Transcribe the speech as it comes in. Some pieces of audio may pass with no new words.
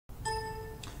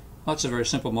Well, that's a very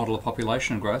simple model of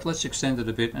population growth. Let's extend it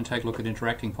a bit and take a look at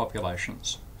interacting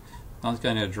populations. I'm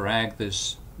going to drag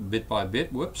this bit by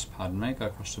bit, go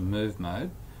across to move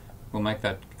mode. We'll make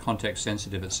that context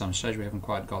sensitive at some stage. We haven't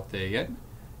quite got there yet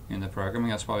in the programming.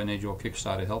 That's why we need your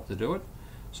Kickstarter help to do it.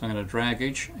 So I'm going to drag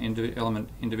each element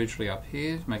individually up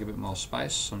here to make a bit more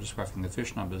space. So I'm just graphing the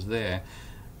fish numbers there.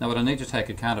 Now what I need to take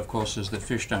account, of course, is that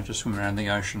fish don't just swim around the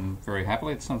ocean very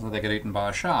happily. It's sometimes they get eaten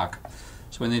by a shark.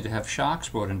 So we need to have sharks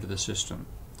brought into the system.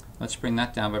 Let's bring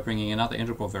that down by bringing another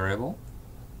integral variable.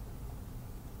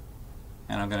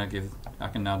 And I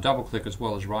can now double click as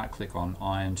well as right click on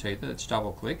int. Let's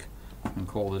double click and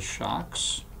call this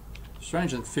sharks.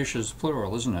 Strange that fish is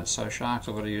plural, isn't it? So sharks,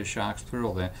 I've got to use sharks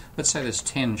plural there. Let's say there's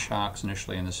 10 sharks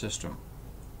initially in the system.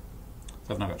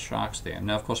 So I've now got sharks there.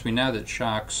 Now of course we know that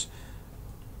sharks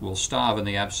will starve in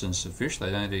the absence of fish.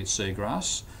 They don't eat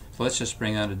seagrass. So let's just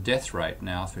bring out a death rate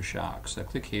now for sharks. So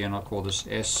click here and I'll call this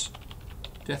S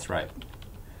death rate.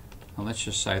 And let's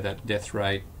just say that death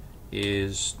rate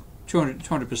is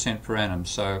 200% per annum.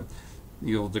 So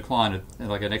you'll decline at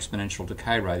like an exponential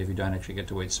decay rate if you don't actually get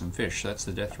to eat some fish. So that's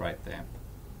the death rate there.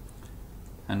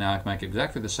 And now I can make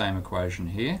exactly the same equation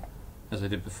here as I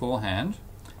did beforehand.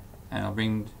 And I'll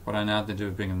bring, what I now do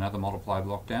is bring another multiply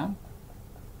block down.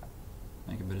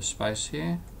 Make a bit of space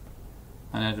here.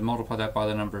 And then to multiply that by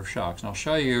the number of sharks. And I'll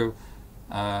show you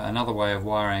another way of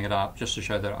wiring it up, just to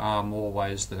show there are more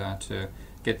ways that are to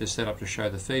get this set up to show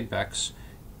the feedbacks.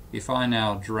 If I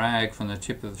now drag from the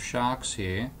tip of the sharks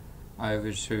here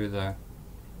over to the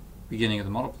beginning of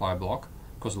the multiply block,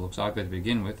 because it looks ugly to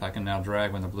begin with, I can now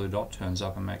drag when the blue dot turns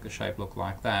up and make the shape look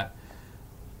like that.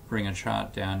 Bring a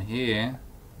chart down here.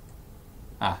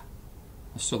 I'm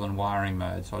still in wiring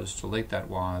mode, so I'll just delete that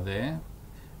wire there.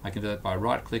 I can do that by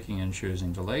right clicking and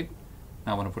choosing delete.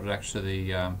 Now I want to put it actually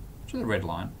to the red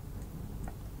line.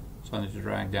 So I need to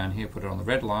drag down here, put it on the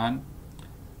red line,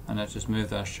 and let's just move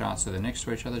those charts so they're next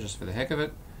to each other just for the heck of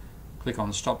it. Click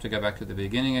on stop to go back to the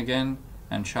beginning again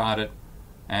and chart it.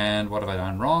 And what have I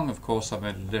done wrong? Of course I've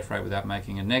made a death rate without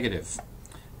making a negative.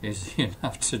 Easy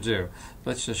enough to do.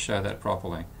 Let's just show that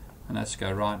properly. And let's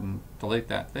go right and delete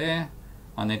that there.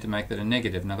 I need to make that a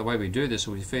negative. Now the way we do this is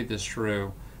we feed this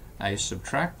through a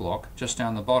subtract block just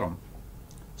down the bottom.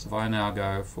 So if I now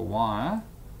go for wire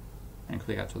and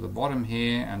click up to the bottom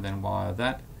here and then wire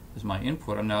that as my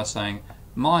input, I'm now saying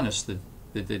minus the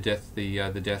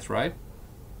death rate.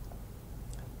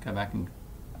 Go back and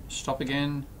stop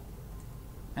again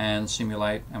and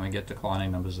simulate, and we get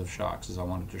declining numbers of sharks as I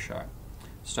wanted to show.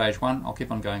 Stage 1, I'll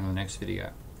keep on going in the next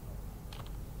video.